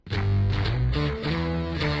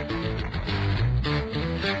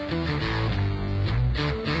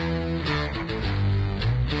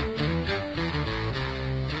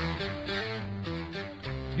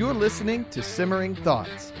listening to Simmering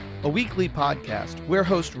Thoughts, a weekly podcast where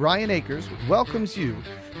host Ryan Akers welcomes you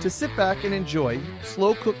to sit back and enjoy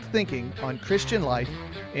slow-cooked thinking on Christian life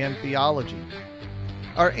and theology.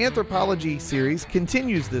 Our anthropology series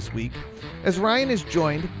continues this week as Ryan is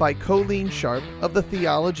joined by Colleen Sharp of the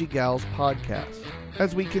Theology Gals podcast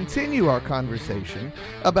as we continue our conversation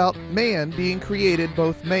about man being created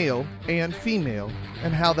both male and female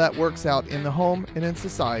and how that works out in the home and in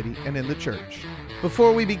society and in the church.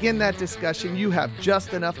 Before we begin that discussion, you have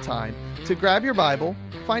just enough time to grab your Bible,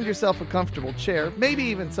 find yourself a comfortable chair, maybe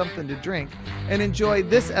even something to drink, and enjoy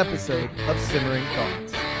this episode of Simmering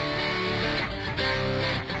Thoughts.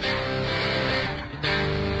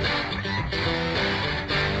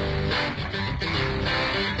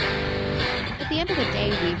 At the end of the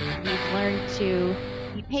day, we've learned to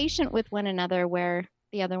be patient with one another where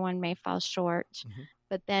the other one may fall short,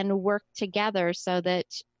 but then work together so that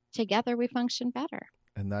together we function better.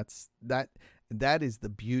 And that is the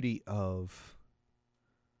beauty of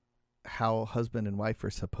how husband and wife are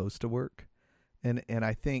supposed to work. And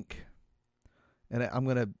I think, and I'm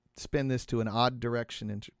going to spin this to an odd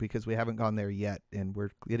direction because we haven't gone there yet and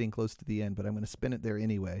we're getting close to the end, but I'm going to spin it there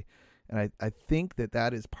anyway. And I think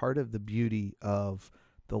that is part of the beauty of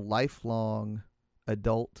the lifelong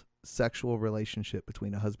adult sexual relationship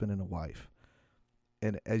between a husband and a wife.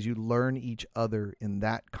 And as you learn each other in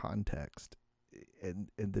that context, and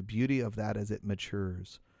the beauty of that as it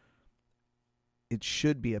matures, it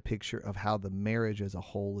should be a picture of how the marriage as a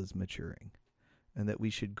whole is maturing, and that we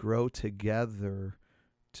should grow together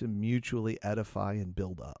to mutually edify and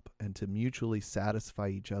build up, and to mutually satisfy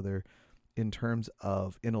each other in terms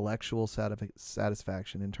of intellectual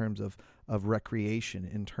satisfaction, in terms of recreation,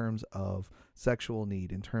 in terms of sexual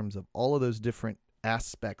need, in terms of all of those different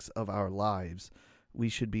aspects of our lives. We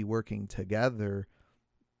should be working together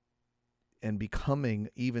and becoming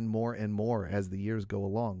even more and more as the years go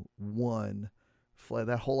along.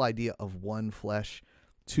 That whole idea of one flesh,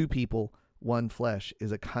 two people, one flesh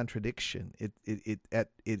is a contradiction. It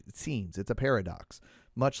seems it's a paradox,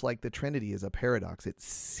 much like the Trinity is a paradox. It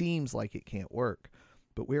seems like it can't work,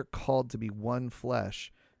 but we're called to be one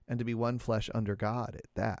flesh and to be one flesh under God at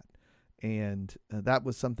that. And that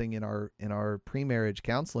was something in our pre-marriage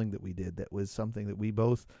counseling that we did. That was something that we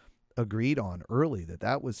both agreed on early.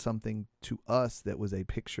 That was something to us that was a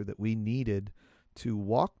picture that we needed to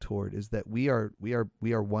walk toward. Is that we are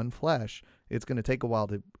one flesh. It's going to take a while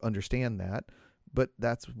to understand that, but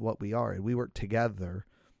that's what we are. And we work together.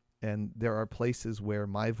 And there are places where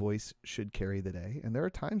my voice should carry the day, and there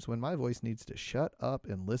are times when my voice needs to shut up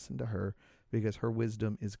and listen to her because her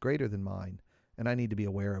wisdom is greater than mine. And I need to be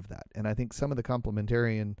aware of that. And I think some of the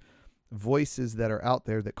complementarian voices that are out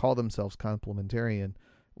there that call themselves complementarian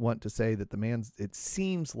want to say that it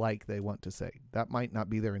seems like they want to say, that might not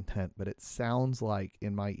be their intent, but it sounds like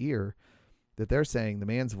in my ear that they're saying the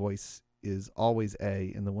man's voice is always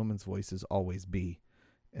A and the woman's voice is always B.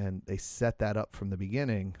 And they set that up from the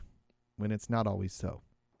beginning when it's not always so.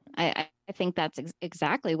 I think that's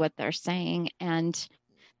exactly what they're saying. And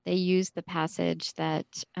they use the passage that,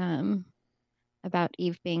 about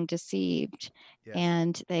Eve being deceived. Yes.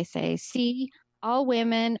 And they say, see, all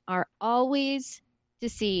women are always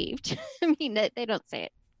deceived. I mean, they don't say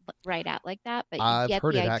it right out like that, but I've you get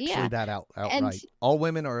heard the it idea. Actually that outright. All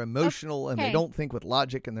women are emotional and they don't think with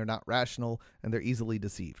logic and they're not rational and they're easily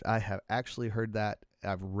deceived. I have actually heard that.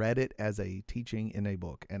 I've read it as a teaching in a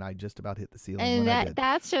book, and I just about hit the ceiling and when I did.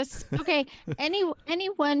 That's just, okay.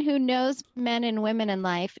 Anyone who knows men and women in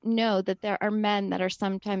life know that there are men that are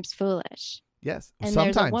sometimes foolish. Yes, and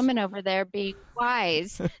sometimes. There's a woman over there being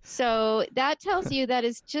wise. So that tells you that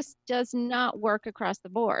it just does not work across the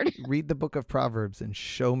board. Read the book of Proverbs and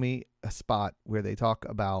show me a spot where they talk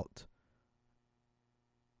about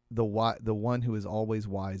the one who is always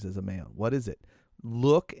wise as a man. What is it?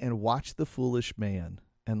 Look and watch the foolish man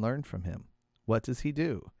and learn from him. What does he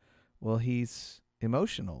do? Well, he's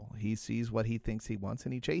emotional. He sees what he thinks he wants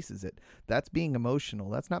and he chases it. That's being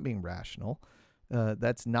emotional. That's not being rational.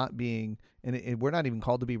 That's not being, and we're not even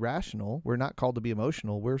called to be rational. We're not called to be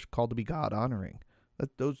emotional. We're called to be God honoring.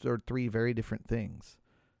 Those are three very different things.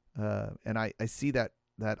 And I see that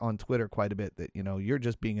on Twitter quite a bit, that, you're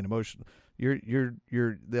just being an emotional.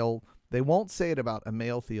 They won't say it about a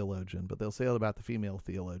male theologian, but they'll say it about the female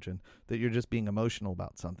theologian, that you're just being emotional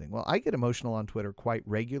about something. Well, I get emotional on Twitter quite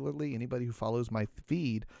regularly. Anybody who follows my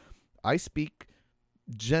feed, I speak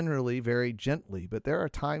generally very gently, but there are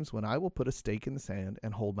times when I will put a stake in the sand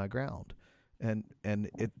and hold my ground.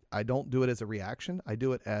 I don't do it as a reaction. I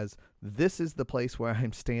do it as, this is the place where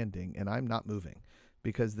I'm standing and I'm not moving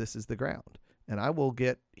because this is the ground. And I will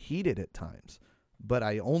get heated at times, but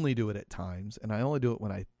I only do it at times, and I only do it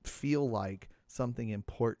when I feel like something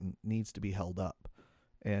important needs to be held up.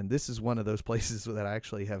 And this is one of those places that I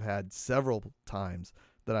actually have had several times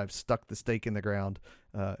that I've stuck the stake in the ground,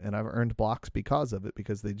 and I've earned blocks because of it,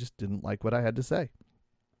 because they just didn't like what I had to say.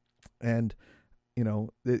 And,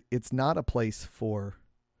 it's not a place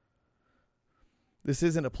this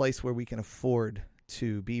isn't a place where we can afford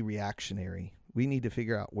to be reactionary. We need to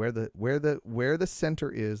figure out where the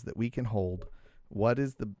center is that we can hold. What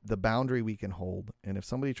is the boundary we can hold? And if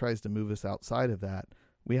somebody tries to move us outside of that,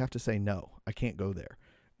 we have to say, no, I can't go there.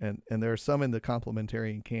 And there are some in the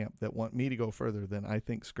complementarian camp that want me to go further than I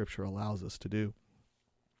think Scripture allows us to do.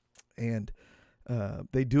 And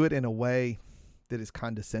they do it in a way that is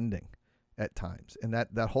condescending at times. And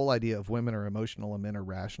that whole idea of women are emotional and men are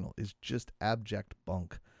rational is just abject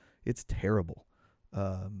bunk. It's terrible.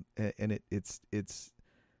 And it's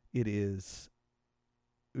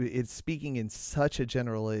speaking in such a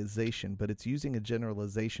generalization, but it's using a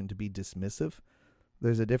generalization to be dismissive.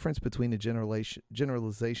 There's a difference between a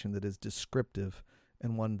generalization that is descriptive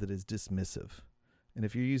and one that is dismissive. And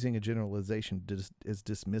if you're using a generalization as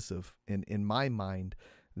dismissive, in my mind,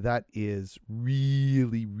 that is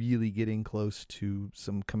really, really getting close to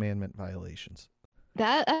some commandment violations.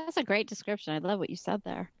 That's a great description. I love what you said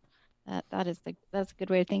there. That's a good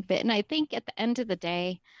way to think of it. And I think at the end of the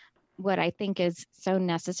day, what I think is so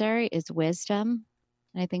necessary is wisdom.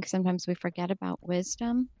 And I think sometimes we forget about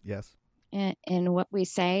wisdom. Yes. In what we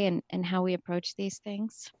say and how we approach these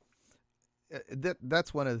things.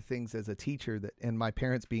 That's one of the things as a teacher and my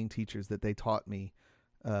parents being teachers that they taught me,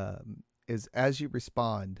 is as you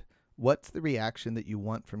respond, what's the reaction that you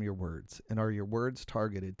want from your words? And are your words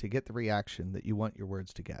targeted to get the reaction that you want your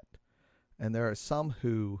words to get? And there are some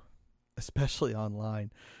who, especially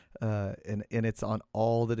online, and it's on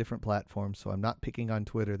all the different platforms, so I'm not picking on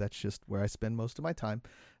Twitter. That's just where I spend most of my time.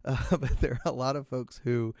 But there are a lot of folks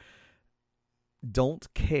who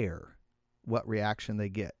don't care what reaction they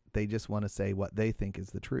get. They just want to say what they think is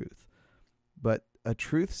the truth. But a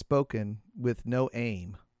truth spoken with no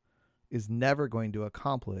aim is never going to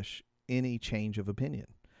accomplish any change of opinion.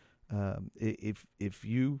 If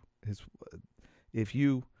you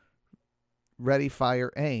ready,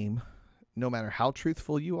 fire, aim, no matter how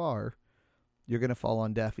truthful you are, you're going to fall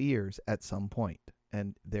on deaf ears at some point,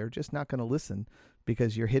 and they're just not going to listen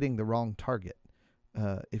because you're hitting the wrong target.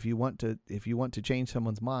 If you want to change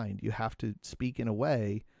someone's mind, you have to speak in a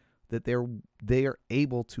way that they are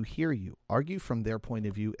able to hear you. Argue from their point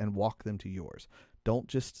of view and walk them to yours. Don't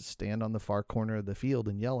just stand on the far corner of the field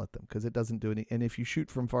and yell at them, because it doesn't do any. And if you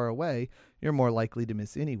shoot from far away, you're more likely to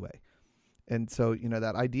miss anyway. And so,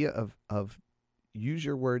 that idea of use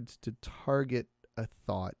your words to target a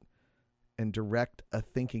thought and direct a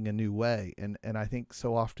thinking a new way. And I think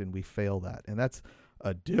so often we fail that. And that's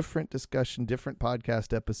a different discussion, different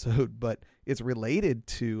podcast episode, but it's related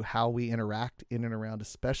to how we interact in and around,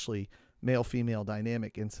 especially male-female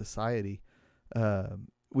dynamic in society.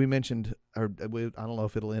 We mentioned, I don't know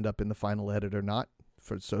if it'll end up in the final edit or not.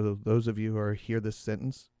 So those of you who hear this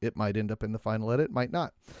sentence, it might end up in the final edit, might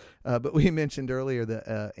not. But we mentioned earlier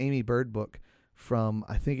the Amy Bird book from,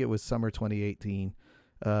 I think it was summer 2018.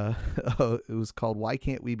 It was called Why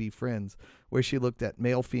Can't We Be Friends?, where she looked at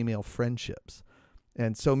male-female friendships.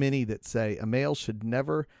 And so many that say a male should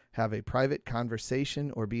never have a private conversation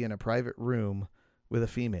or be in a private room with a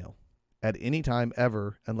female at any time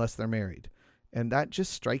ever unless they're married. And that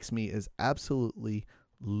just strikes me as absolutely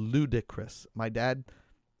ludicrous. My dad,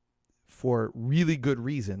 for really good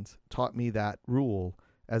reasons, taught me that rule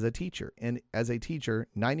as a teacher. And as a teacher,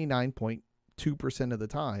 99.2% of the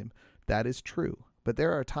time, that is true. But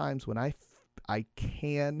there are times when I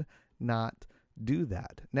cannot do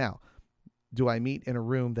that. Now, do I meet in a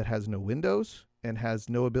room that has no windows and has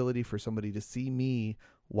no ability for somebody to see me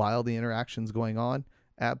while the interaction's going on?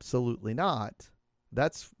 Absolutely not.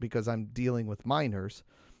 That's because I'm dealing with minors.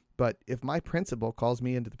 But if my principal calls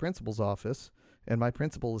me into the principal's office and my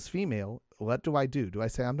principal is female, what do? Do I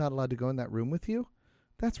say I'm not allowed to go in that room with you?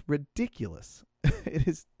 That's ridiculous. It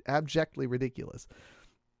is abjectly ridiculous.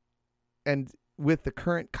 And with the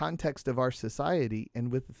current context of our society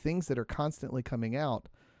and with the things that are constantly coming out,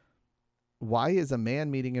 why is a man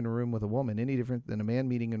meeting in a room with a woman any different than a man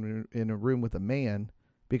meeting in a room with a man?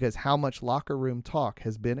 Because how much locker room talk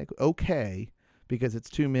has been okay because it's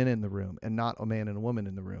two men in the room and not a man and a woman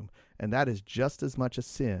in the room. And that is just as much a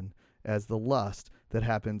sin as the lust that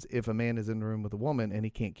happens if a man is in the room with a woman and he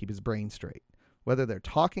can't keep his brain straight. Whether they're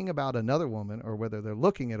talking about another woman or whether they're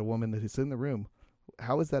looking at a woman that is in the room,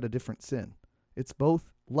 how is that a different sin? It's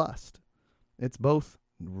both lust. It's both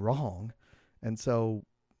wrong. And so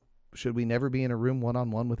should we never be in a room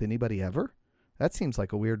one-on-one with anybody ever? That seems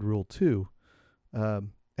like a weird rule too.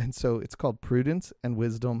 And so it's called prudence and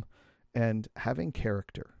wisdom and having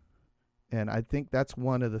character. And I think that's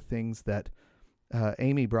one of the things that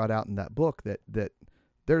Amy brought out in that book, that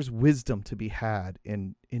there's wisdom to be had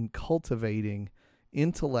in cultivating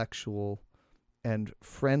intellectual and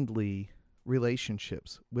friendly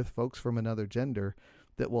relationships with folks from another gender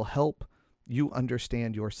that will help you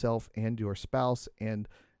understand yourself and your spouse and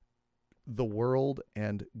the world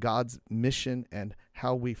and God's mission and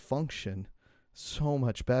how we function so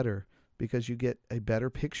much better, because you get a better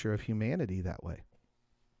picture of humanity that way.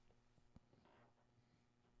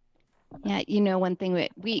 Yeah, one thing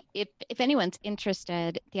that if anyone's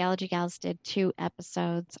interested, Theology Gals did 2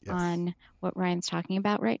 episodes on what Ryan's talking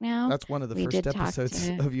about right now. That's one of the first episodes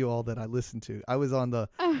of you all that I listened to. I was on the,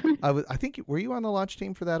 I think, were you on the launch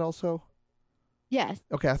team for that also? Yes.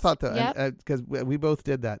 Okay, I thought that, because we both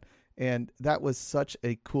did that, and that was such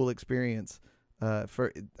a cool experience. I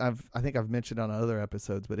think I've mentioned on other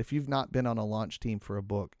episodes, but if you've not been on a launch team for a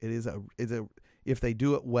book, if they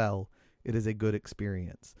do it well, it is a good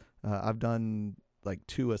experience. I've done like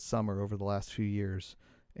 2 a summer over the last few years,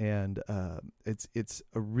 and it's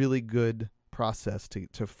a really good process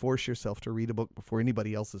to force yourself to read a book before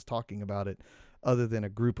anybody else is talking about it, other than a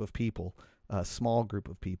group of people, a small group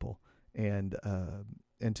of people, and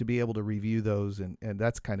to be able to review those, and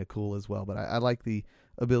that's kind of cool as well. But I like the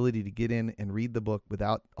ability to get in and read the book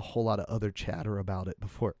without a whole lot of other chatter about it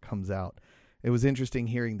before it comes out. It was interesting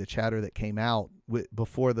hearing the chatter that came out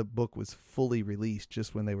before the book was fully released,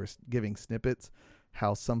 just when they were giving snippets,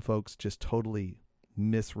 how some folks just totally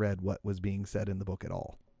misread what was being said in the book at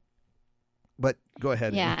all. But go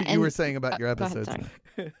ahead. Yeah, you were saying about your episodes.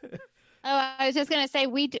 Oh, I was just going to say,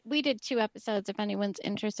 we did 2 episodes if anyone's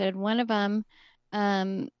interested. One of them,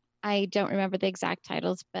 I don't remember the exact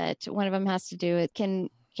titles, but one of them has to do with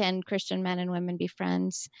can Christian men and women be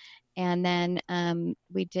friends? And then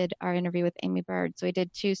we did our interview with Amy Bird. So we did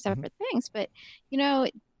 2 separate things. But,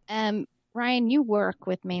 Ryan, you work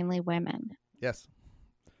with mainly women. Yes.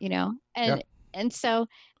 And so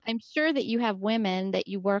I'm sure that you have women that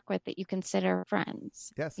you work with that you consider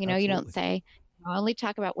friends. Yes. You don't say, only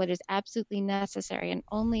talk about what is absolutely necessary and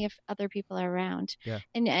only if other people are around. Yeah.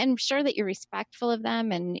 And I'm sure that you're respectful of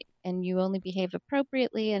them and you only behave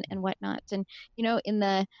appropriately and whatnot. And,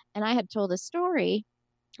 and I had told a story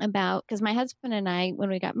about, because my husband and I, when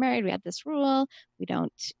we got married, we had this rule: we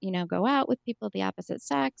don't, go out with people of the opposite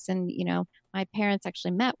sex. And, my parents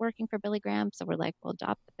actually met working for Billy Graham. So we're like, we'll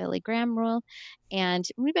adopt the Billy Graham rule. And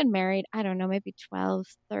we've been married, I don't know, maybe 12,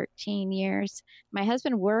 13 years. My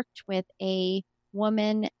husband worked with a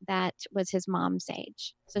woman that was his mom's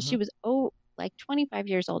age. So she was, like 25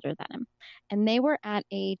 years older than him. And they were at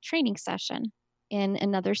a training session in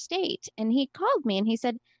another state. And he called me and he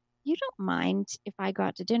said, "You don't mind if I go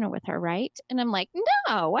out to dinner with her, right?" And I'm like,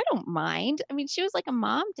 "No, I don't mind." I mean, she was like a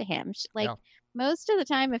mom to him. Most of the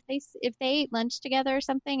time, if they ate lunch together or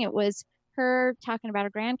something, it was her talking about her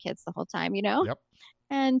grandkids the whole time, Yep.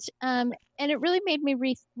 And it really made me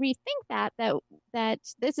rethink that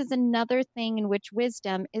this is another thing in which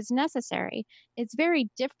wisdom is necessary. It's very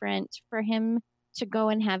different for him to go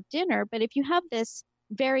and have dinner, but if you have this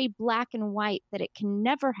very black and white that it can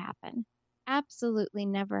never happen, absolutely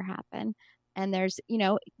never happen, and there's,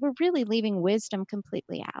 we're really leaving wisdom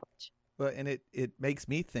completely out. Well, and it makes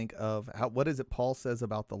me think of what is it Paul says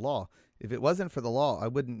about the law? If it wasn't for the law, I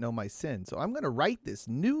wouldn't know my sin. So I'm going to write this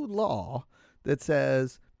new law that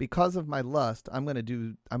says, because of my lust, I'm going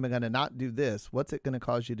to not do this. What's it going to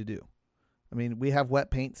cause you to do? I mean, we have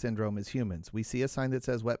wet paint syndrome as humans. We see a sign that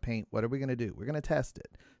says wet paint. What are we going to do? We're going to test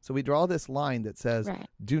it. So we draw this line that says,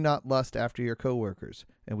 do not lust after your coworkers.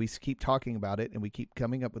 And we keep talking about it, and we keep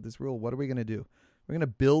coming up with this rule. What are we going to do? We're going to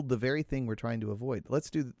build the very thing we're trying to avoid.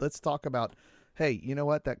 Let's talk about, hey, you know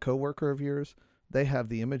what? That coworker of yours, they have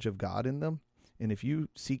the image of God in them. And if you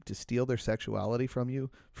seek to steal their sexuality from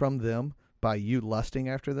them by you lusting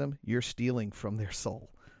after them, you're stealing from their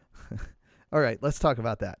soul. All right, let's talk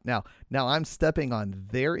about that. Now I'm stepping on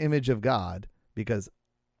their image of God because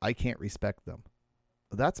I can't respect them.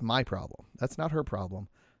 That's my problem. That's not her problem.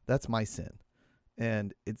 That's my sin.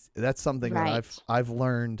 And that's something that I've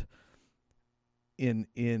learned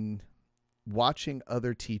in watching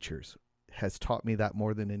other teachers has taught me that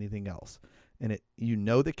more than anything else. And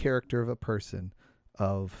the character of a person,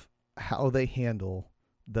 of how they handle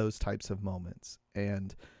those types of moments.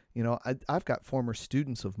 And I've got former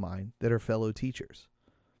students of mine that are fellow teachers.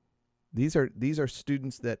 These are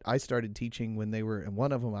students that I started teaching when they were, and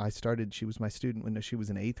one of them she was my student when she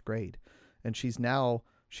was in 8th grade, and she's now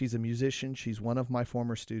She's a musician. She's one of my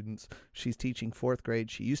former students. She's teaching 4th grade.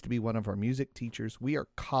 She used to be one of our music teachers. We are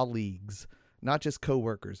colleagues, not just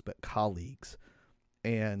coworkers, but colleagues.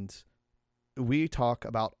 And we talk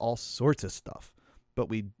about all sorts of stuff, but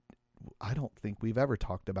I don't think we've ever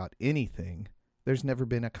talked about anything. There's never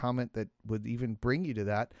been a comment that would even bring you to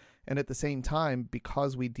that. And at the same time,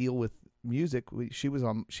 because we deal with music, she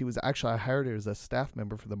was actually, I hired her as a staff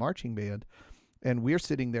member for the marching band. And we're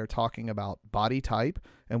sitting there talking about body type,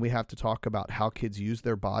 and we have to talk about how kids use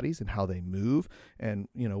their bodies and how they move, and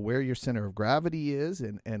where your center of gravity is,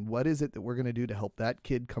 and what is it that we're going to do to help that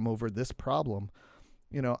kid come over this problem.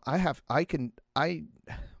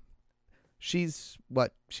 She's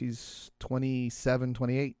 27,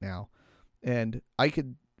 28 now, and I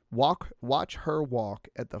could watch her walk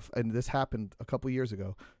and this happened a couple years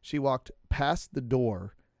ago. She walked past the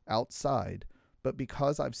door outside, but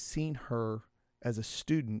because I've seen her as a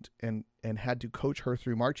student and had to coach her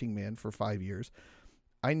through marching band for 5 years,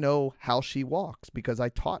 I know how she walks because I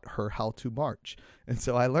taught her how to march. And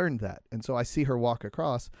so I learned that. And so I see her walk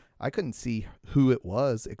across. I couldn't see who it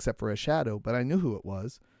was except for a shadow, but I knew who it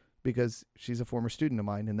was because she's a former student of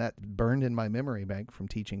mine, and that burned in my memory bank from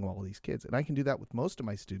teaching all these kids. And I can do that with most of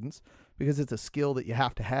my students because it's a skill that you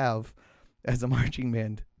have to have as a marching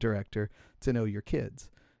band director to know your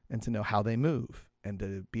kids and to know how they move and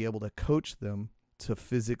to be able to coach them to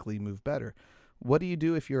physically move better. What do you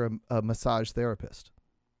do if you're a massage therapist?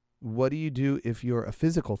 What do you do if you're a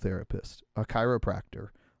physical therapist, a chiropractor,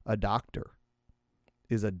 a doctor?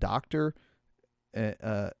 Is a doctor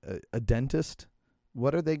a dentist?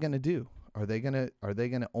 What are they going to do? Are they going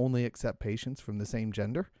to only accept patients from the same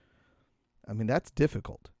gender? I mean, that's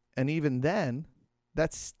difficult. And even then,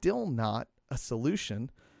 that's still not a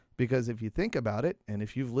solution, because if you think about it, and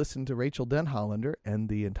if you've listened to Rachel Denhollander and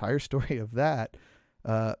the entire story of that,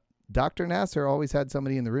 Dr. Nasser always had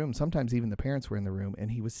somebody in the room. Sometimes even the parents were in the room,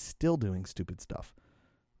 and he was still doing stupid stuff,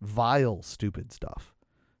 vile, stupid stuff.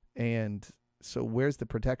 And so where's the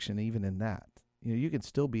protection even in that? You can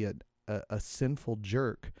still be a sinful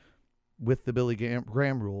jerk with the Billy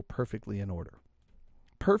Graham rule perfectly in order,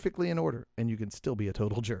 and you can still be a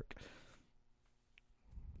total jerk.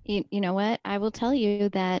 You know what? I will tell you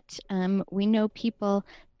that we know people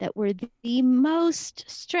that were the most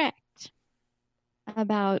strict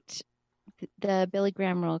about the Billy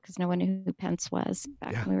Graham rule, because no one knew who Pence was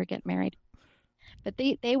back when we were getting married. But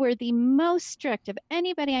they were the most strict of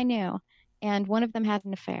anybody I knew, and one of them had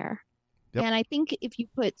an affair. Yep. And I think if you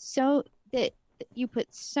put so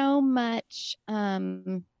much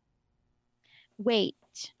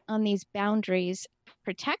weight on these boundaries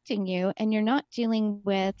protecting you, and you're not dealing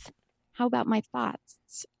with how about my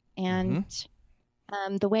thoughts and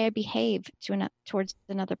the way I behave towards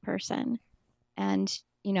another person, and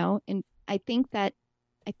and I think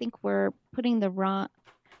we're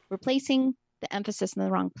placing the emphasis in the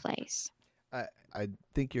wrong place. I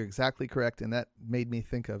think you're exactly correct, and that made me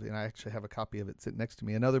think of, and I actually have a copy of it sitting next to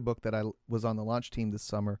me, another book that I was on the launch team this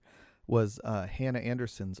summer was Hannah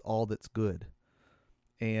Anderson's All That's Good.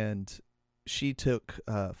 And she took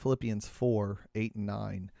Philippians 4, 8, and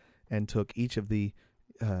 9 and took each of the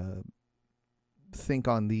think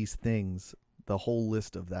on these things, the whole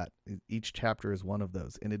list of that. Each chapter is one of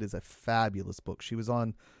those, and it is a fabulous book. She was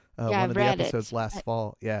on one of the episodes last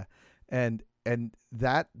fall. Yeah. And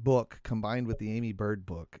that book combined with the Amy Bird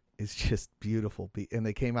book is just beautiful. And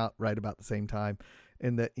they came out right about the same time.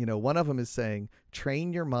 And that, one of them is saying,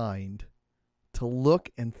 train your mind to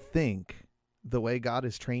look and think the way God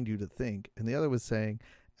has trained you to think. And the other was saying,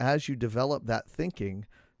 as you develop that thinking,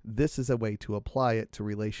 this is a way to apply it to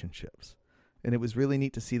relationships. And it was really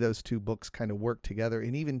neat to see those two books kind of work together,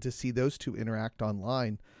 and even to see those two interact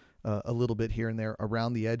online a little bit here and there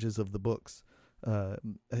around the edges of the books.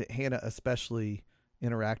 Hannah especially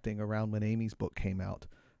interacting around when Amy's book came out.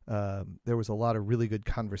 There was a lot of really good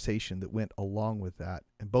conversation that went along with that.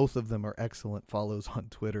 And both of them are excellent follows on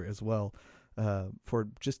Twitter as well, for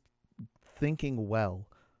just thinking well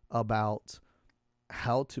about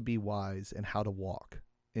how to be wise and how to walk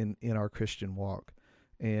in our Christian walk.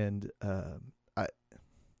 And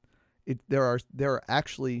there are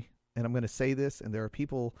actually, and I'm going to say this, and there are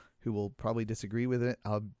people who will probably disagree with it.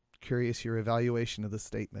 I'm curious your evaluation of the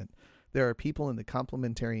statement. There are people in the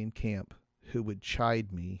complementarian camp who would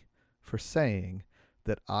chide me for saying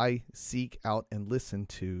that I seek out and listen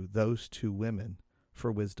to those two women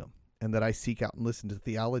for wisdom, and that I seek out and listen to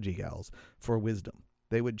theology gals for wisdom.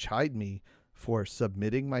 They would chide me for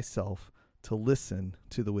submitting myself to listen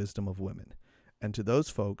to the wisdom of women. And to those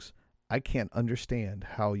folks, I can't understand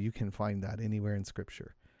how you can find that anywhere in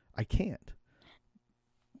Scripture. I can't.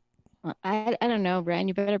 Well, I don't know, Brian.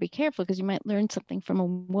 You better be careful because you might learn something from a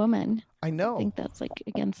woman. I I know, think that's like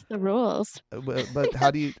against the rules. but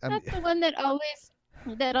how do you? That's the one that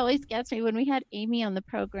always gets me when we had Amy on the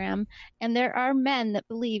program. And there are men that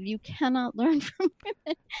believe you cannot learn from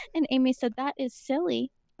women. And Amy said that is silly.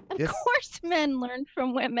 Of Yes. course, men learn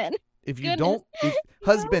from women. If you Goodness. don't, if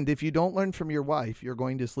husband, if you don't learn from your wife, you're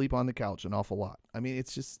going to sleep on the couch an awful lot. I mean,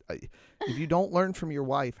 it's just if you don't learn from your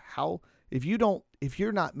wife, if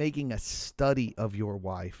you're not making a study of your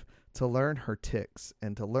wife to learn her tics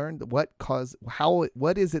and to learn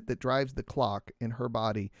what is it that drives the clock in her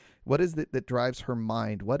body? What is it that drives her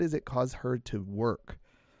mind? What does it cause her to work?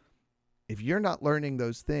 If you're not learning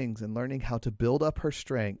those things and learning how to build up her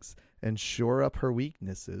strengths and shore up her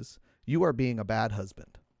weaknesses, you are being a bad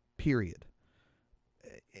husband. Period.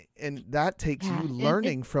 And that takes you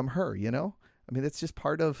learning from her, I mean, that's just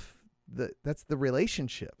part of that's the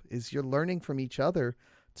relationship, is you're learning from each other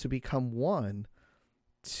to become one,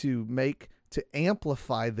 to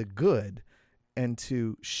amplify the good and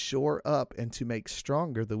to shore up and to make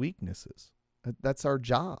stronger the weaknesses. That's our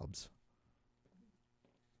jobs.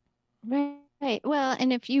 Right. Well,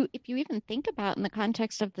 and if you even think about in the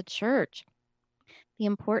context of the church, the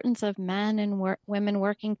importance of men and women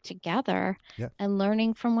working together and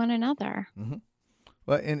learning from one another. Mm-hmm.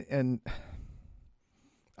 Well, and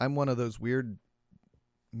I'm one of those weird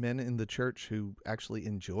men in the church who actually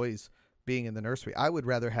enjoys being in the nursery. I would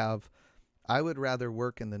rather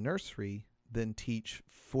work in the nursery than teach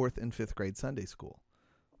 4th and 5th grade Sunday school,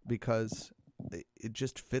 because it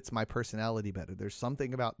just fits my personality better. There's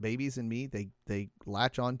something about babies and me. They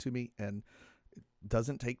latch on to me, and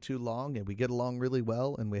doesn't take too long, and we get along really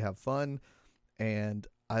well, and we have fun, and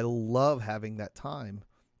I love having that time.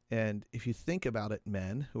 And if you think about it,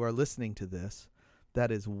 men who are listening to this,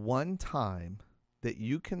 that is one time that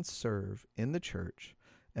you can serve in the church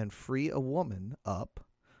and free a woman up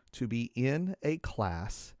to be in a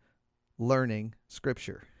class learning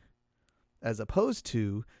scripture, as opposed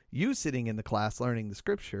to you sitting in the class learning the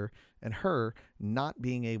scripture and her not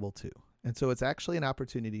being able to. And so it's actually an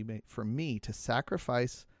opportunity for me to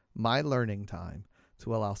sacrifice my learning time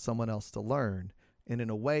to allow someone else to learn, and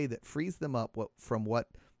in a way that frees them up from what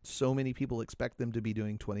so many people expect them to be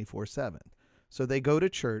doing 24/7. So they go to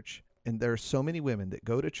church, and there are so many women that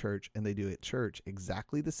go to church and they do at church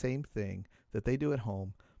exactly the same thing that they do at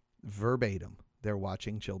home, verbatim. They're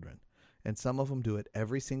watching children. And some of them do it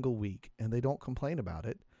every single week, and they don't complain about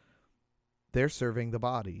it. They're serving the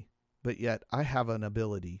body. But yet I have an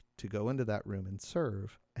ability to go into that room and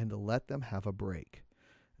serve, and to let them have a break,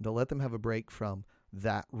 and to let them have a break from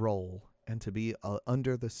that role, and to be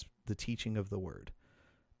under the teaching of the word.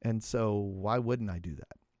 And so why wouldn't I do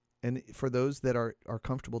that? And for those that are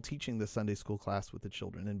comfortable teaching the Sunday school class with the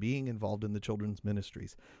children and being involved in the children's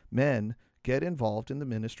ministries, men, get involved in the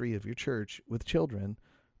ministry of your church with children,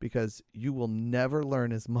 because you will never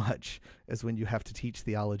learn as much as when you have to teach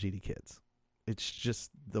theology to kids. It's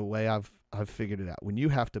just the way I've figured it out. When you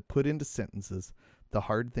have to put into sentences the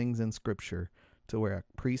hard things in Scripture to where a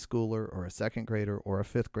preschooler or a 2nd grader or a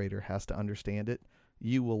 5th grader has to understand it,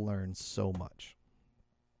 you will learn so much.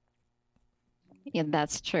 Yeah,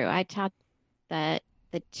 that's true. I taught the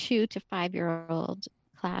 2 to 5-year-old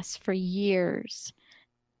class for years,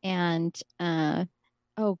 and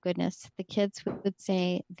oh goodness, the kids would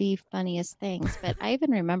say the funniest things. But I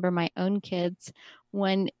even remember my own kids.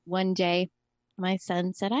 One day, my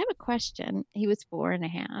son said, "I have a question." He was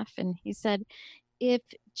 4.5, and he said, "If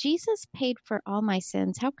Jesus paid for all my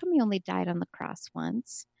sins, how come he only died on the cross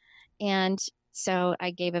once?" And so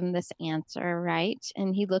I gave him this answer, right?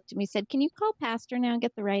 And he looked at me and said, "Can you call Pastor now and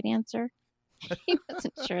get the right answer?" He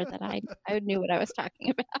wasn't sure that I knew what I was talking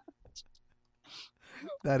about.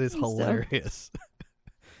 That is hilarious.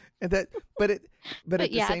 And that, but at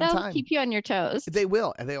the same they'll time, keep you on your toes. They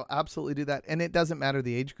will absolutely do that. And it doesn't matter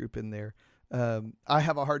the age group in there. I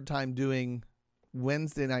have a hard time doing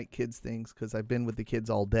Wednesday night kids things because I've been with the kids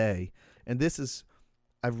all day. And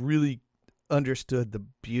I've really understood the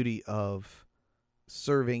beauty of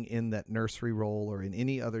serving in that nursery role or in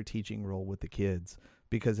any other teaching role with the kids,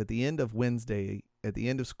 because at the end of Wednesday, at the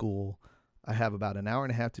end of school, I have about an hour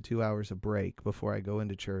and a half to 2 hours of break before I go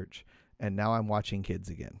into church. And now I'm watching kids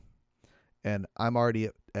again. And I'm already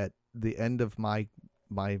at the end of my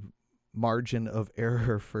margin of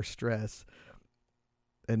error for stress.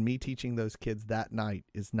 And me teaching those kids that night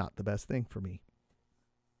is not the best thing for me.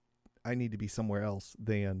 I need to be somewhere else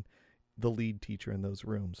than the lead teacher in those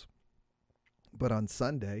rooms. But on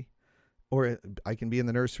Sunday, or I can be in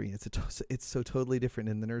the nursery. It's so totally different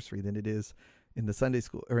in the nursery than it is in the Sunday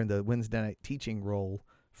school or in the Wednesday night teaching role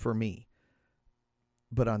for me.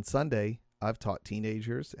 But on Sunday, I've taught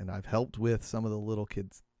teenagers and I've helped with some of the little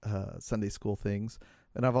kids' Sunday school things.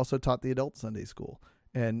 And I've also taught the adult Sunday school.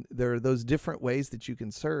 And there are those different ways that you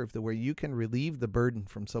can serve, where you can relieve the burden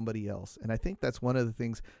from somebody else. And I think that's one of the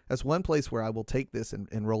things, that's one place where I will take this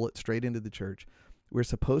and roll it straight into the church. We're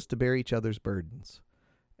supposed to bear each other's burdens.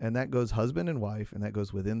 And that goes husband and wife, and that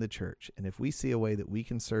goes within the church. And if we see a way that we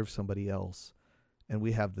can serve somebody else, and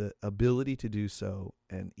we have the ability to do so,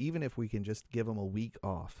 and even if we can just give them a week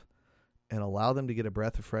off and allow them to get a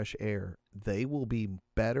breath of fresh air, they will be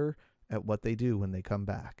better at what they do when they come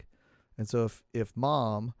back. And so if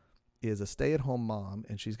mom is a stay-at-home mom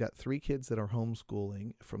and she's got 3 kids that are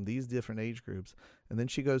homeschooling from these different age groups, and then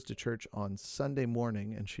she goes to church on Sunday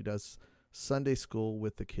morning and she does Sunday school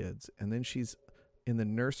with the kids, and then she's in the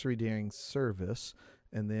nursery during service,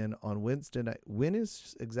 and then on Wednesday night, when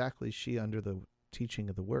is exactly she under the teaching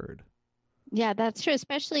of the word? Yeah, that's true,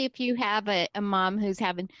 especially if you have a mom who's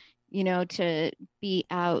having, to be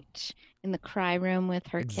out in the cry room with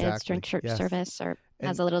her kids during church service, or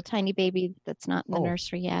has a little tiny baby that's not in the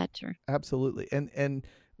nursery yet. Or absolutely. And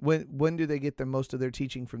when do they get most of their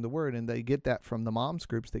teaching from the word? And they get that from the moms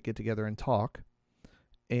groups that get together and talk.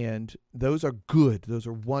 And those are good. Those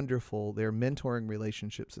are wonderful. They're mentoring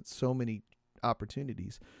relationships at so many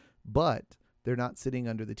opportunities. But they're not sitting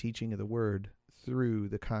under the teaching of the word through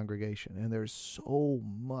the congregation. And there's so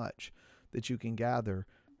much that you can gather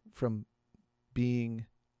from being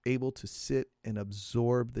able to sit and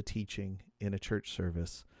absorb the teaching in a church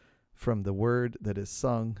service, from the word that is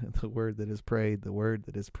sung, the word that is prayed, the word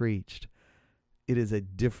that is preached. It is a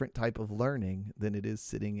different type of learning than it is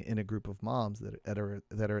sitting in a group of moms that are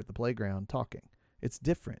at the playground talking. It's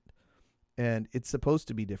different, and it's supposed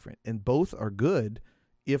to be different. And both are good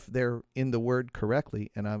if they're in the word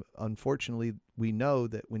correctly. And unfortunately, we know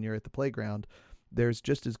that when you're at the playground, there's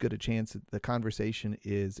just as good a chance that the conversation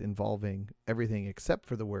is involving everything except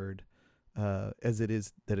for the word as it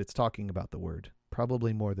is that it's talking about the word.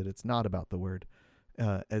 Probably more that it's not about the word,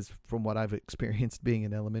 as from what I've experienced being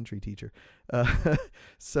an elementary teacher.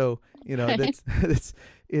 So,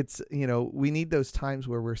 it's, we need those times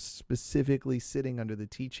where we're specifically sitting under the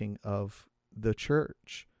teaching of the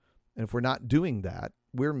church. And if we're not doing that,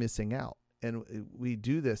 we're missing out. And we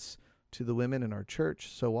do this to the women in our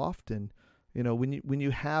church so often. When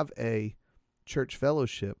you have a church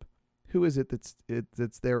fellowship, who is it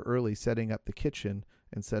that's there early setting up the kitchen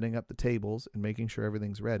and setting up the tables and making sure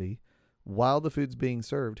everything's ready? While the food's being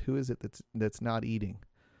served, who is it that's not eating?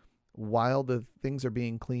 While the things are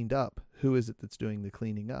being cleaned up, who is it that's doing the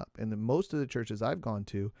cleaning up? And most of the churches I've gone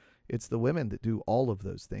to, it's the women that do all of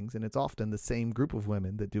those things, and it's often the same group of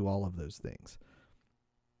women that do all of those things.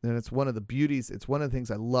 And it's one of the beauties, it's one of the things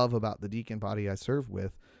I love about the deacon body I serve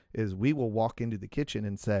with, is we will walk into the kitchen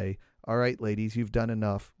and say, all right, ladies, you've done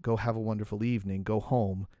enough. Go have a wonderful evening. Go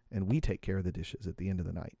home. And we take care of the dishes at the end of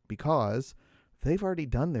the night because they've already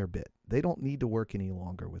done their bit. They don't need to work any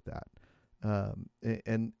longer with that.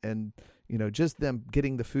 And just them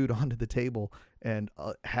getting the food onto the table and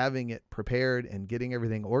having it prepared and getting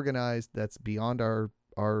everything organized, that's beyond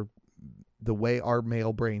the way our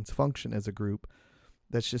male brains function as a group.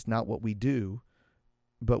 That's just not what we do.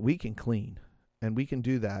 But we can clean, and we can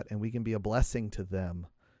do that, and we can be a blessing to them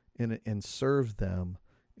and serve them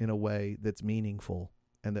in a way that's meaningful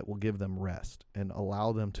and that will give them rest and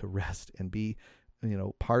allow them to rest and be,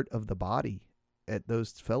 part of the body at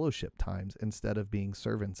those fellowship times instead of being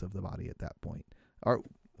servants of the body at that point.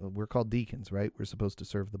 We're called deacons, right? We're supposed to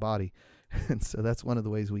serve the body. And so that's one of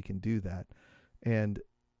the ways we can do that. And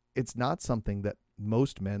it's not something that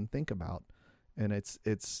most men think about. And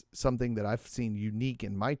it's something that I've seen unique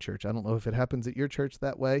in my church. I don't know if it happens at your church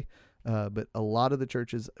that way, but a lot of the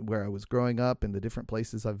churches where I was growing up and the different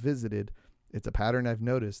places I've visited, it's a pattern I've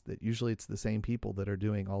noticed that usually it's the same people that are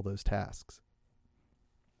doing all those tasks.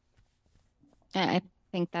 I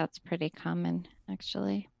think that's pretty common,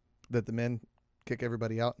 actually. That the men kick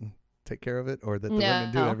everybody out and take care of it, or that the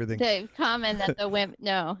women do everything? The common that the women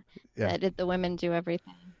that the women do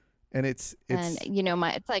everything. And it's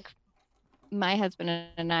it's like my husband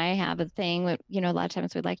and I have a thing that, a lot of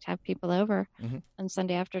times we'd like to have people over on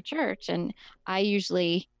Sunday after church. And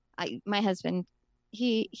my husband,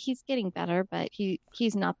 he's getting better, but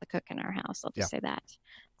he's not the cook in our house. I'll just say that.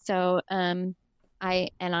 So, I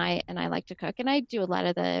like to cook, and I do a lot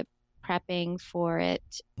of the prepping for it,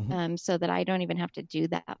 so that I don't even have to do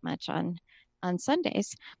that much on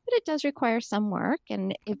Sundays, but it does require some work.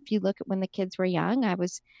 And if you look at when the kids were young, I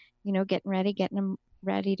was, getting them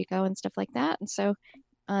ready to go and stuff like that. And so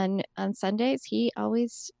on Sundays, he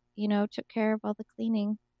always, took care of all the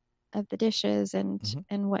cleaning. of the dishes Mm-hmm.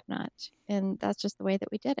 and whatnot. And that's just the way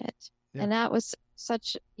that we did it. Yeah. And that was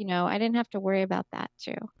such, I didn't have to worry about that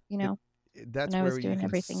too, It, when that's I where was you doing can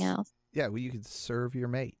everything else. yeah, well, you can serve your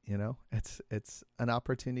mate, it's an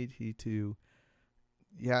opportunity to,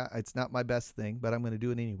 yeah, it's not my best thing, but I'm going to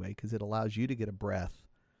do it anyway because it allows you to get a breath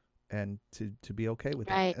and to be okay with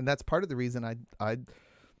that. Right. And that's part of the reason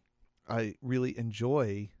I really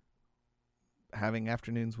enjoy having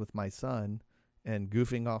afternoons with my son and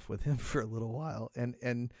goofing off with him for a little while.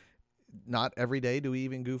 And not every day do we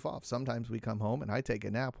even goof off. Sometimes we come home and I take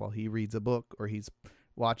a nap while he reads a book or he's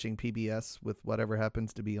watching PBS with whatever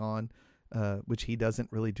happens to be on, which he doesn't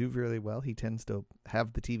really do very well. He tends to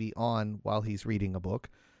have the TV on while he's reading a book,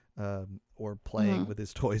 or playing with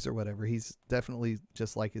his toys or whatever. He's definitely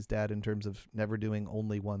just like his dad in terms of never doing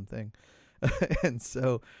only one thing. And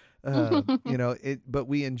so, but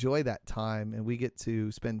we enjoy that time and we get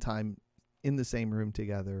to spend time in the same room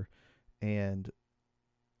together. And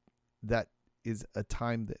that is a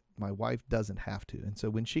time that my wife doesn't have to. And so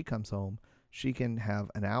when she comes home, she can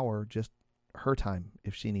have an hour, just her time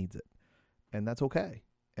if she needs it. And that's okay.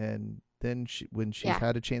 And then when she's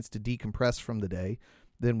had a chance to decompress from the day,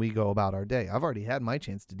 then we go about our day. I've already had my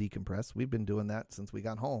chance to decompress. We've been doing that since we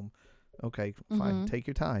got home. Okay, fine. Take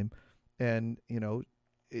your time. And,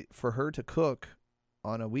 for her to cook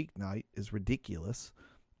on a weeknight is ridiculous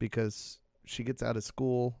because she gets out of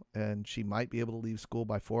school and she might be able to leave school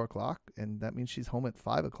by 4:00. And that means she's home at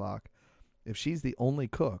 5:00. If she's the only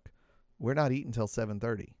cook, we're not eating till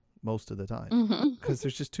 7:30 most of the time because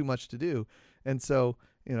there's just too much to do. And so,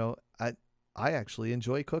 I actually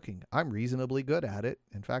enjoy cooking. I'm reasonably good at it.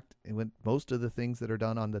 In fact, when most of the things that are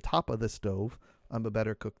done on the top of the stove, I'm a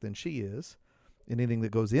better cook than she is. Anything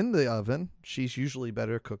that goes in the oven, she's usually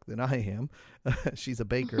better cook than I am. She's a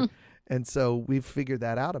baker. And so we've figured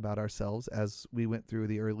that out about ourselves as we went through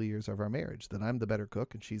the early years of our marriage, that I'm the better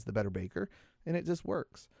cook and she's the better baker, and it just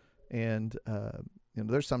works. And,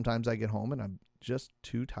 there's sometimes I get home and I'm just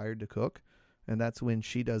too tired to cook. And that's when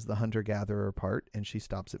she does the hunter-gatherer part and she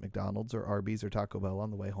stops at McDonald's or Arby's or Taco Bell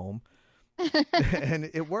on the way home. And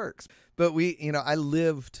it works. But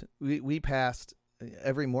we passed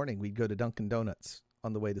every morning. We'd go to Dunkin' Donuts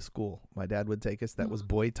on the way to school. My dad would take us. That was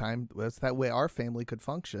boy time. That's that way our family could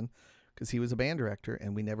function because he was a band director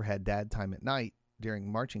and we never had dad time at night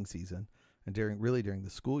during marching season and during the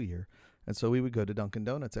school year. And so we would go to Dunkin'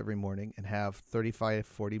 Donuts every morning and have 35,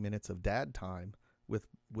 40 minutes of dad time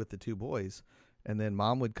with the two boys. And then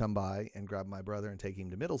mom would come by and grab my brother and take him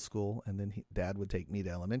to middle school. And then dad would take me to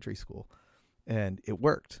elementary school. And it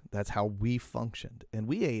worked. That's how we functioned. And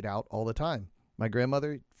we ate out all the time. My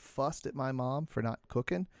grandmother fussed at my mom for not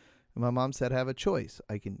cooking. And my mom said, I have a choice.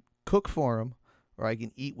 I can cook for them or I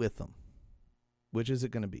can eat with them. Which is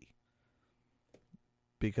it going to be?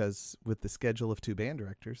 Because with the schedule of two band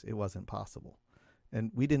directors, it wasn't possible.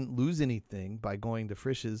 And we didn't lose anything by going to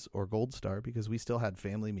Frisch's or Gold Star because we still had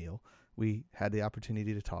family meal. We had the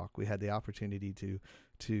opportunity to talk. We had the opportunity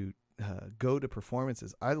to go to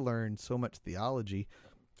performances. I learned so much theology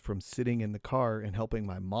from sitting in the car and helping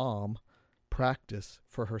my mom practice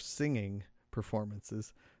for her singing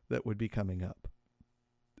performances that would be coming up.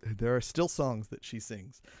 There are still songs that she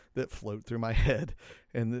sings that float through my head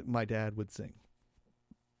and that my dad would sing.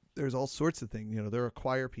 There's all sorts of things. There are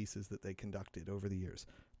choir pieces that they conducted over the years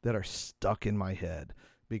that are stuck in my head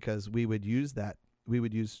because we would use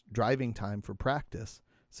driving time for practice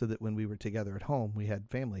so that when we were together at home, we had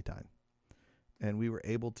family time. And we were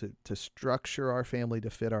able to structure our family to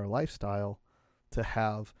fit our lifestyle to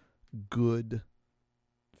have good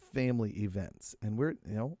family events. And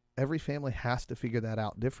every family has to figure that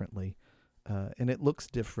out differently. And it looks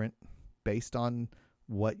different based on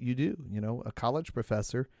what you do. A college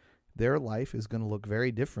professor, their life is going to look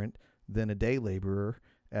very different than a day laborer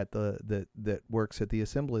that works at the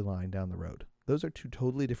assembly line down the road. Those are two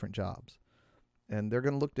totally different jobs. And they're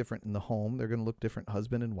going to look different in the home. They're going to look different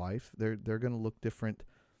husband and wife. They're going to look different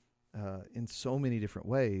in so many different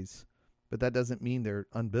ways. But that doesn't mean they're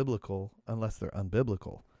unbiblical unless they're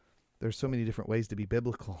unbiblical. There's so many different ways to be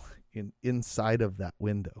biblical inside of that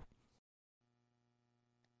window.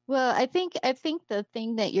 Well, I think the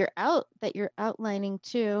thing that you're outlining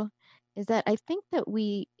too is that I think that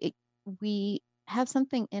we have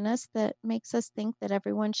something in us that makes us think that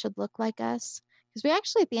everyone should look like us, because we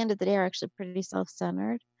actually at the end of the day are actually pretty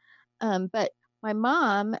self-centered. But my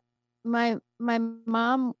mom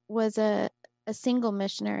was a single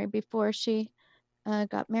missionary before she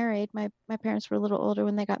got married. My parents were a little older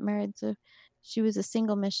when they got married, so she was a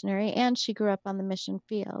single missionary, and she grew up on the mission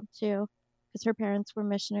field too, because her parents were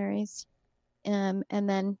missionaries. And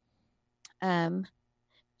then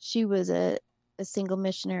she was a single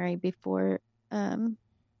missionary before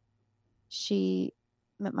she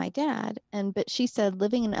met my dad. But she said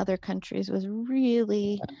living in other countries was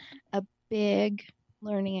really a big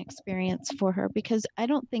learning experience for her, because I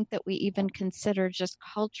don't think that we even consider just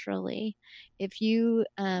culturally. If you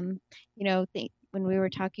think, when we were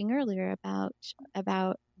talking earlier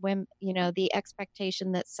about women, the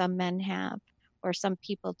expectation that some men have, or some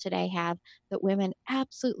people today have, that women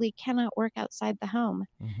absolutely cannot work outside the home.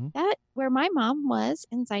 Mm-hmm. That, where my mom was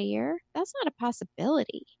in Zaire, that's not a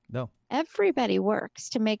possibility. No. Everybody works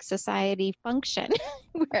to make society function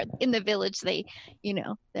where in the village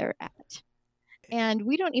they're at. And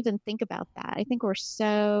we don't even think about that. I think we're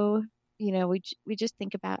so, we just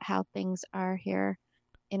think about how things are here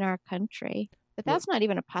in our country. But that's not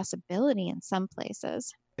even a possibility in some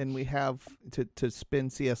places. And we have, to spin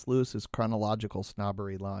C.S. Lewis's chronological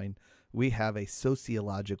snobbery line, we have a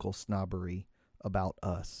sociological snobbery about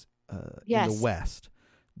us in the West,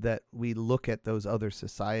 that we look at those other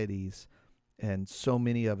societies, and so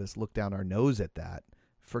many of us look down our nose at that,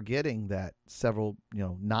 forgetting that several,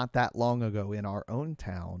 not that long ago in our own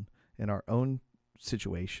town, in our own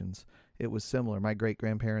situations, it was similar. My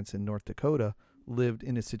great-grandparents in North Dakota lived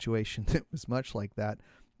in a situation that was much like that.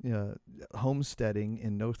 Homesteading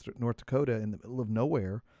in North Dakota in the middle of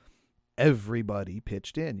nowhere, everybody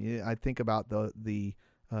pitched in. I think about the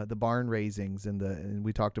barn raisings and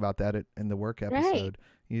we talked about that in the work episode. Right.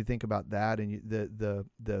 You think about that, and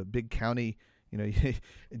the big county,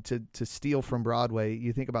 to steal from Broadway.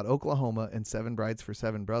 You think about Oklahoma and Seven Brides for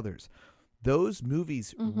Seven Brothers. Those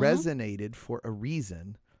movies resonated for a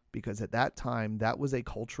reason, because at that time that was a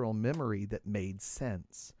cultural memory that made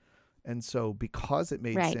sense. And so because it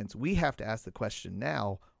made sense, we have to ask the question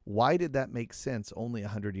now, why did that make sense only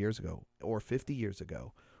 100 years ago or 50 years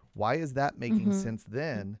ago? Why is that making sense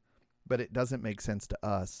then, but it doesn't make sense to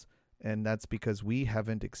us? And that's because we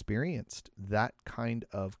haven't experienced that kind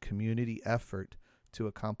of community effort to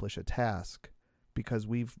accomplish a task, because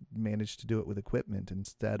we've managed to do it with equipment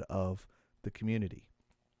instead of the community.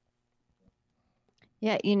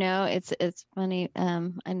 Yeah, it's funny.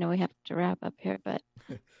 I know we have to wrap up here, but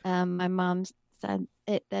my mom said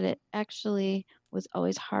that it actually was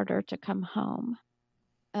always harder to come home,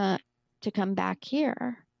 to come back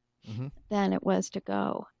here, than it was to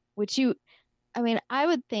go. I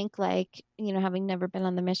would think, having never been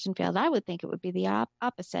on the mission field, I would think it would be the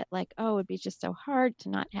opposite. Like, oh, it would be just so hard to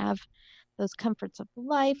not have those comforts of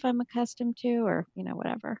life I'm accustomed to, or,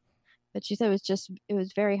 whatever. But she said it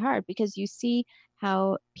was very hard, because you see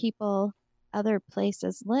how people other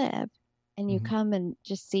places live, and you come and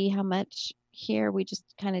just see how much here we just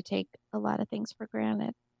kind of take a lot of things for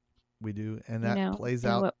granted. We do. And that plays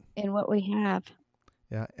out in what we have.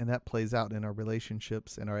 Yeah. And that plays out in our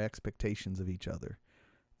relationships and our expectations of each other.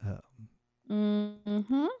 And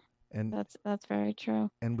that's very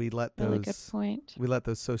true. And we let really good point. We let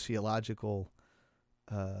those sociological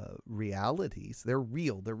realities, they're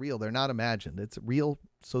real. They're not imagined. It's real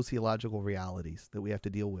sociological realities that we have to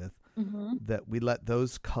deal with, that we let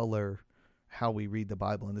those color how we read the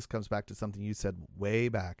Bible. And this comes back to something you said way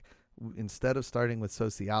back. Instead of starting with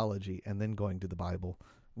sociology and then going to the Bible,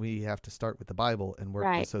 we have to start with the Bible and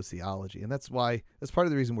work with sociology. And that's part of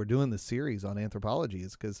the reason we're doing this series on anthropology,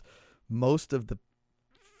 is because most of the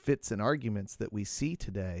fits and arguments that we see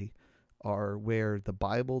today are where the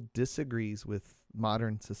Bible disagrees with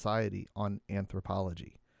modern society on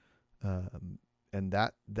anthropology. And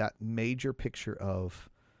that major picture of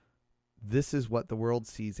this is what the world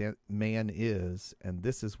sees man is, and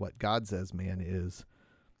this is what God says man is,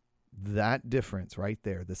 that difference right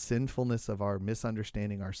there, the sinfulness of our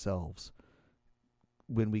misunderstanding ourselves,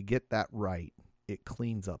 when we get that right, it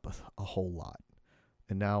cleans up a whole lot.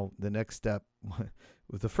 And now the next step,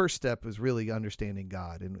 the first step is really understanding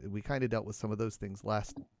God. And we kind of dealt with some of those things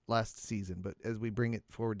last season. But as we bring it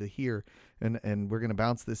forward to here, and we're going to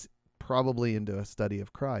bounce this probably into a study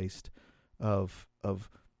of Christ, of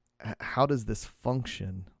how does this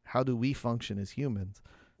function? How do we function as humans?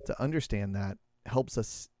 To understand that helps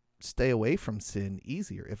us stay away from sin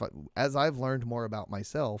easier. As I've learned more about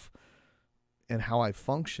myself and how I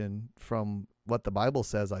function from what the Bible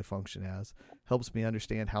says I function as, helps me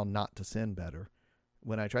understand how not to sin better.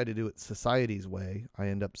 When I try to do it society's way, I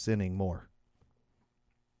end up sinning more.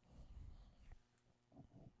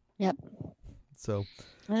 Yep. So,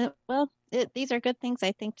 these are good things,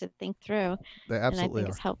 I think, to think through. They absolutely and I think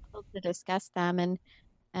it's helpful to discuss them and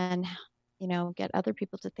get other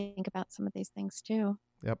people to think about some of these things too.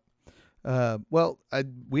 Yep.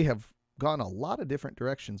 We have gone a lot of different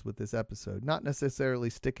directions with this episode, not necessarily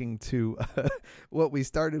sticking to what we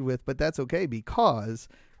started with, but that's okay, because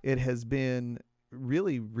it has been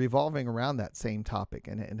really revolving around that same topic,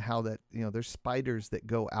 and how that, there's spiders that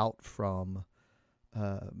go out from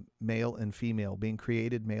male and female, being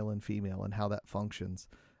created male and female, and how that functions,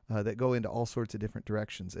 that go into all sorts of different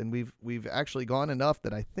directions. And we've actually gone enough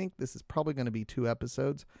that I think this is probably going to be 2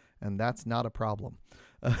 episodes, and that's not a problem.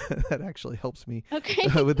 That actually helps me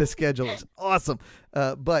with the schedule. It's awesome.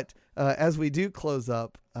 But as we do close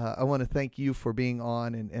up, I want to thank you for being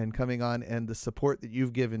on and coming on, and the support that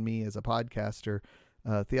you've given me as a podcaster.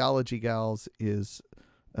 Theology Gals is,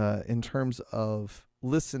 in terms of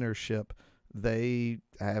listenership, they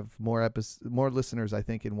have more listeners, I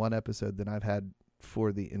think, in one episode than I've had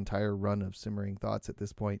for the entire run of Simmering Thoughts at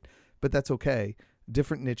this point. But that's okay.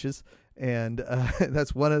 Different niches. And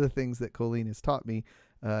that's one of the things that Colleen has taught me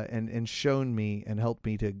and shown me and helped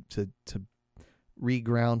me to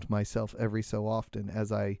reground myself every so often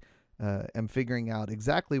as I am figuring out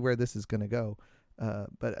exactly where this is going to go.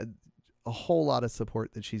 But a whole lot of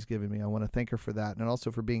support that she's given me. I want to thank her for that, and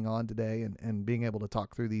also for being on today and being able to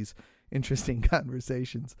talk through these interesting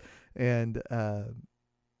conversations, and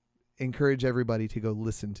encourage everybody to go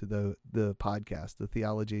listen to the podcast, the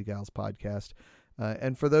Theology Gals podcast.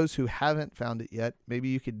 And for those who haven't found it yet, maybe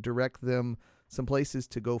you could direct them some places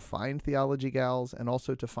to go find Theology Gals, and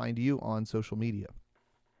also to find you on social media.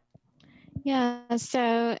 Yeah,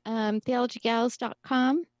 so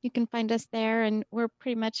theologygals.com, you can find us there, and we're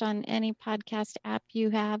pretty much on any podcast app you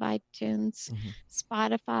have, iTunes,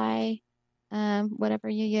 Spotify, whatever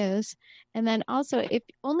you use. And then also, if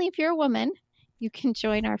you're a woman, you can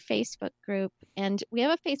join our Facebook group, and we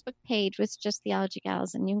have a Facebook page with just Theology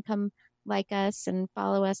Gals, and you can come like us and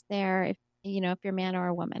follow us there if you're a man or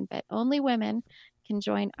a woman. But only women can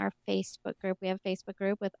join our Facebook group. We have a Facebook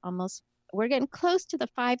group with we're getting close to the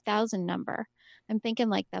 5,000 number. I'm thinking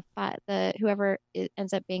like whoever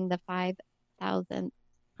ends up being the 5,000th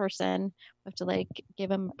person, we have to give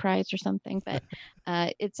them a prize or something. But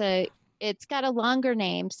it's got a longer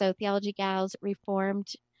name. So Theology Gals Reformed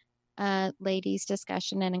Ladies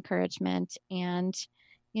Discussion and Encouragement. And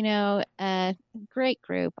great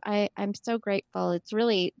group. I'm so grateful. It's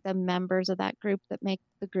really the members of that group that make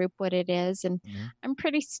the group what it is. And I'm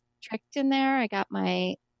pretty strict in there. I got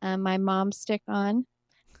my mom stick on,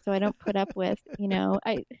 so I don't put up with,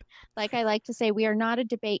 I like to say, we are not a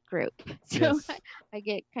debate group. So yes. I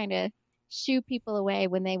get kind of shoo people away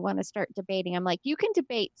when they want to start debating. I'm like, you can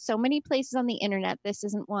debate so many places on the internet. This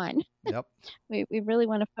isn't one. Yep. We really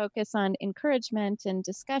want to focus on encouragement and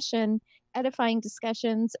discussion, edifying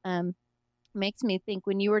discussions. Makes me think,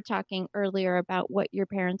 when you were talking earlier about what your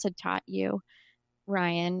parents had taught you,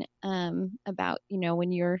 Ryan, about,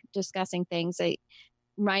 when you're discussing things, it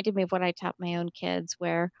reminded me of what I taught my own kids,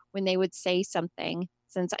 where when they would say something,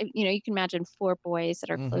 since you can imagine 4 boys that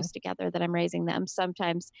are close together that I'm raising them,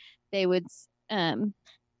 sometimes they would, one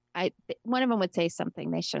of them would say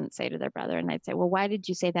something they shouldn't say to their brother. And I'd say, well, why did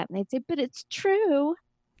you say that? And they'd say, but it's true.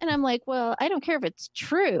 And I'm like, well, I don't care if it's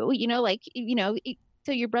true,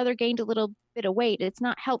 so your brother gained a little bit of weight. It's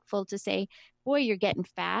not helpful to say, boy, you're getting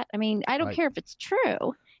fat. I mean, I don't care if it's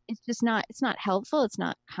true. It's just it's not helpful. It's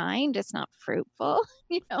not kind. It's not fruitful.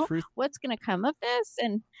 What's going to come of this?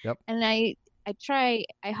 And, and I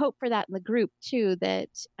hope for that in the group too, that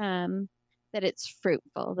it's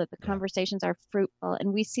fruitful, that the conversations are fruitful.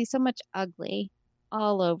 And we see so much ugly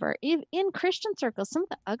all over, in Christian circles, some of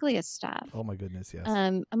the ugliest stuff. Oh my goodness, yes.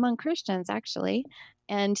 Among Christians, actually.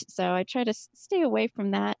 And so I try to stay away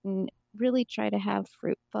from that and really try to have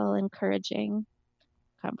fruitful, encouraging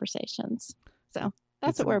conversations. So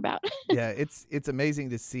that's what we're about. Yeah, it's amazing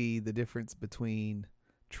to see the difference between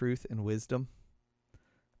truth and wisdom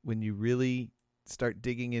when you really start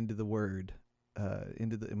digging into the Word.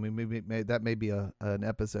 That may be an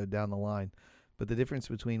episode down the line. But the difference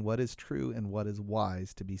between what is true and what is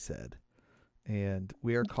wise to be said. And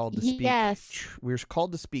we are called to speak. Yes. We're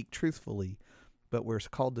called to speak truthfully, but we're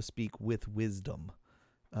called to speak with wisdom.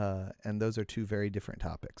 And those are 2 very different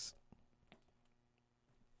topics.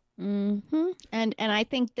 Mm-hmm. And I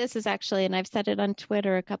think this is actually, and I've said it on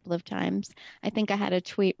Twitter a couple of times, I think I had a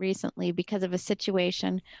tweet recently because of a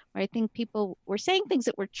situation where I think people were saying things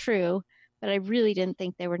that were true, but I really didn't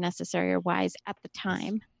think they were necessary or wise at the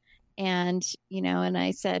time. And, and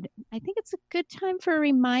I said, I think it's a good time for a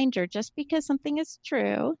reminder. Just because something is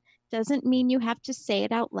true doesn't mean you have to say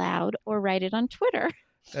it out loud or write it on Twitter.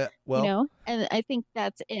 And I think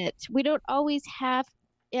that's it. We don't always have.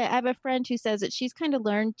 I have a friend who says that she's kind of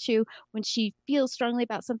learned to, when she feels strongly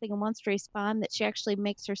about something and wants to respond, that she actually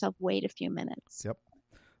makes herself wait a few minutes. Yep.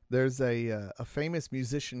 There's a famous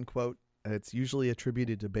musician quote. It's usually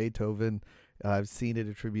attributed to Beethoven, I've seen it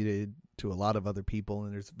attributed to a lot of other people,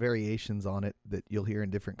 and there's variations on it that you'll hear in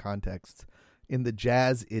different contexts. In the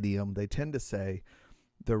jazz idiom, they tend to say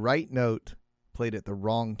the right note played at the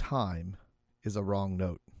wrong time is a wrong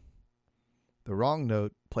note. The wrong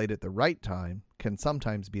note played at the right time can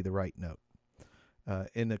sometimes be the right note.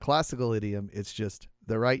 In the classical idiom, it's just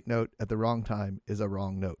the right note at the wrong time is a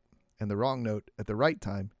wrong note. And the wrong note at the right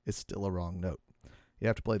time is still a wrong note. You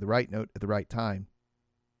have to play the right note at the right time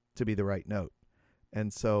to be the right note.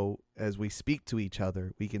 And so as we speak to each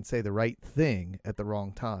other, we can say the right thing at the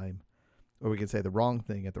wrong time, or we can say the wrong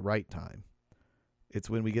thing at the right time. It's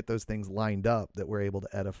when we get those things lined up that we're able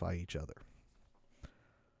to edify each other.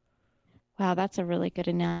 Wow, that's a really good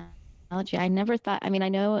analogy. I never thought, I mean, I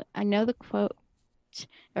know the quote,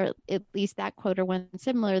 or at least that quote or one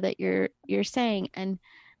similar that you're saying, and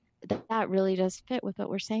that really does fit with what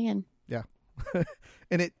we're saying. Yeah.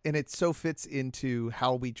 and it so fits into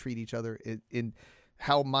how we treat each other, in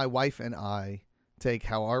how my wife and I take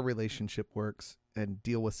how our relationship works and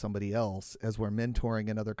deal with somebody else as we're mentoring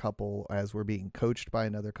another couple, as we're being coached by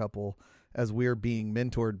another couple, as we're being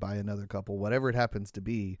mentored by another couple, whatever it happens to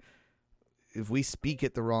be. If we speak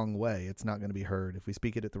it the wrong way, it's not going to be heard. If we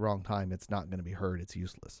speak it at the wrong time, it's not going to be heard. It's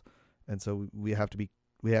useless. And so we have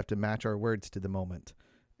to match our words to the moment.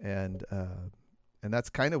 And that's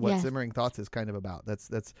kind of what Simmering Thoughts is kind of about.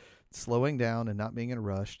 That's slowing down and not being in a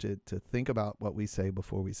rush to think about what we say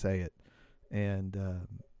before we say it. And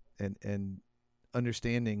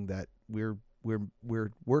understanding that we're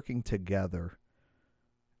working together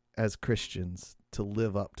as Christians to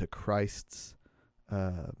live up to Christ's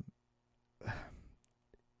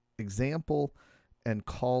example and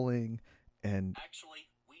calling. And actually,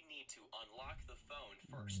 we need to unlock the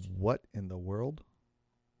phone first. What in the world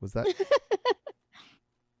was that?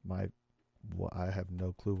 I have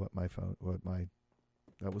no clue what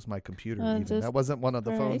that was my computer. Even that wasn't one of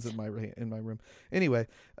the phones in my room. Anyway,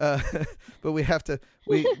 but we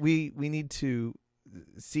need to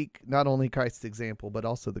seek not only Christ's example, but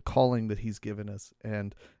also the calling that he's given us,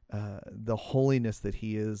 and the holiness that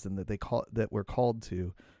he is, and that we're called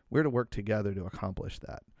to. We're to work together to accomplish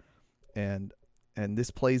that. And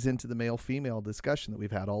this plays into the male-female discussion that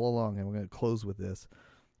we've had all along, and we're going to close with this,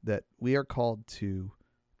 that we are called to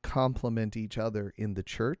complement each other in the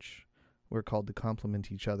church. We're called to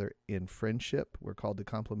complement each other in friendship. We're called to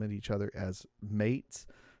complement each other as mates,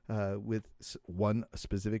 with one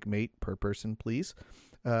specific mate per person, please.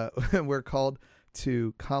 We're called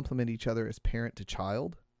to complement each other as parent to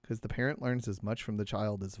child, because the parent learns as much from the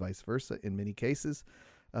child as vice versa in many cases.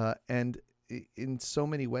 And in so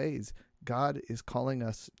many ways, God is calling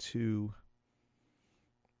us to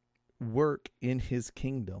work in his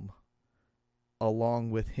kingdom along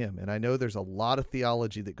with him. And I know there's a lot of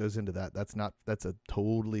theology that goes into that. That's a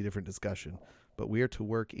totally different discussion, but we are to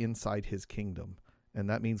work inside his kingdom. And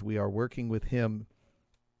that means we are working with him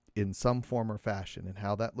in some form or fashion. And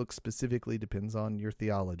how that looks specifically depends on your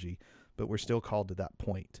theology, but we're still called to that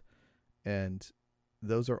point. And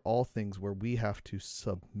those are all things where we have to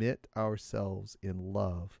submit ourselves in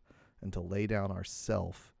love and to lay down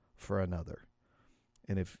ourself for another.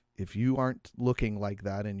 And if you aren't looking like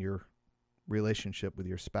that in your relationship with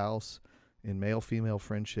your spouse, in male-female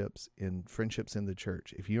friendships, in friendships in the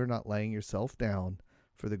church, if you're not laying yourself down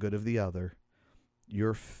for the good of the other,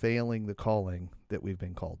 you're failing the calling that we've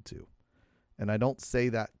been called to. And I don't say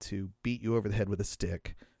that to beat you over the head with a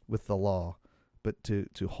stick with the law, but to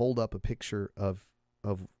hold up a picture of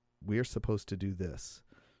we're supposed to do this,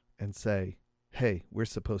 and say, hey, we're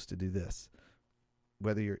supposed to do this.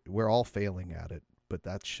 We're all failing at it, but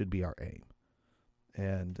that should be our aim.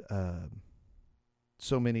 And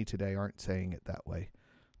so many today aren't saying it that way.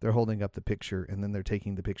 They're holding up the picture, and then they're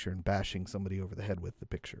taking the picture and bashing somebody over the head with the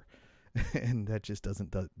picture. And that just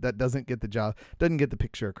doesn't get the job, doesn't get the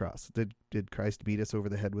picture across. Did Christ beat us over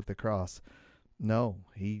the head with the cross? No,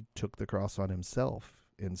 he took the cross on himself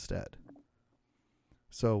instead.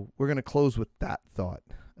 So we're going to close with that thought.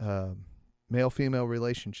 Male-female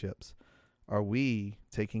relationships. Are we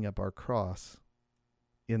taking up our cross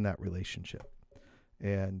in that relationship?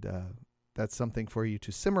 And that's something for you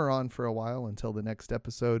to simmer on for a while until the next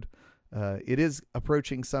episode. It is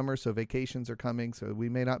approaching summer, so vacations are coming. So we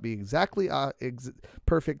may not be exactly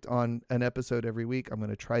perfect on an episode every week. I'm going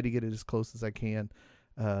to try to get it as close as I can.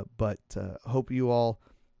 But hope you all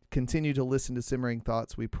continue to listen to Simmering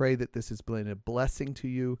Thoughts. We pray that this has been a blessing to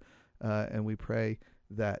you, and we pray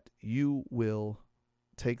that you will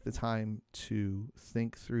take the time to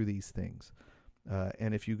think through these things.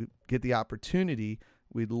 And if you get the opportunity,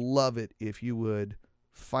 we'd love it if you would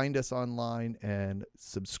find us online and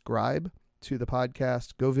subscribe to the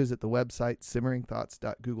podcast, go visit the website,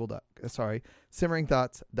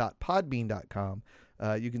 simmeringthoughts.podbean.com.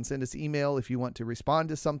 You can send us email if you want to respond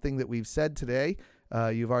to something that we've said today.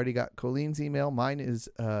 You've already got Colleen's email. Mine is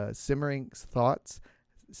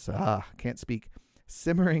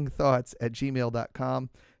simmeringthoughts@gmail.com.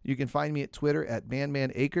 You can find me at Twitter at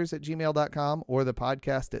manmanacres@gmail.com or the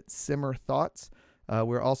podcast at Simmer Thoughts.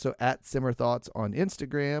 We're also at Simmer Thoughts on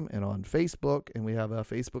Instagram and on Facebook, and we have a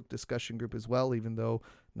Facebook discussion group as well, even though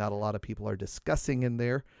not a lot of people are discussing in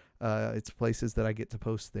there. It's places that I get to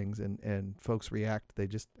post things, and folks react. They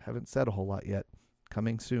just haven't said a whole lot yet.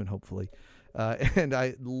 Coming soon, hopefully. And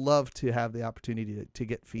I love to have the opportunity to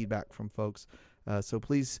get feedback from folks. So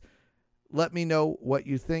please let me know what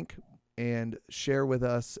you think and share with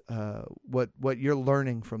us what you're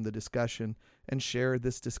learning from the discussion, and share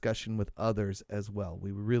this discussion with others as well.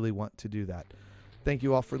 We really want to do that. Thank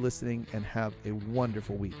you all for listening, and have a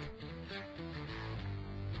wonderful week.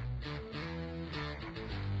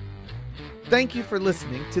 Thank you for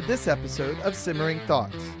listening to this episode of Simmering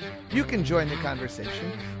Thoughts. You can join the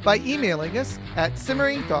conversation by emailing us at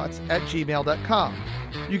simmeringthoughts@gmail.com.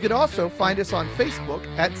 You can also find us on Facebook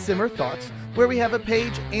at Simmer Thoughts, where we have a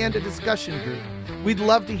page and a discussion group. We'd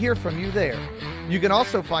love to hear from you there. You can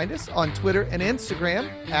also find us on Twitter and Instagram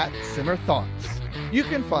at Simmer Thoughts. You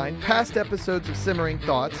can find past episodes of Simmering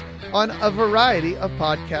Thoughts on a variety of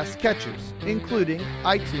podcast catchers, including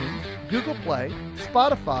iTunes, Google Play,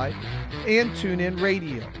 Spotify, and TuneIn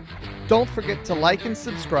Radio. Don't forget to like and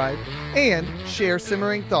subscribe, and share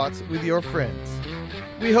Simmering Thoughts with your friends.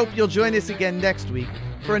 We hope you'll join us again next week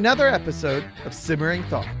for another episode of Simmering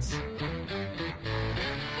Thoughts.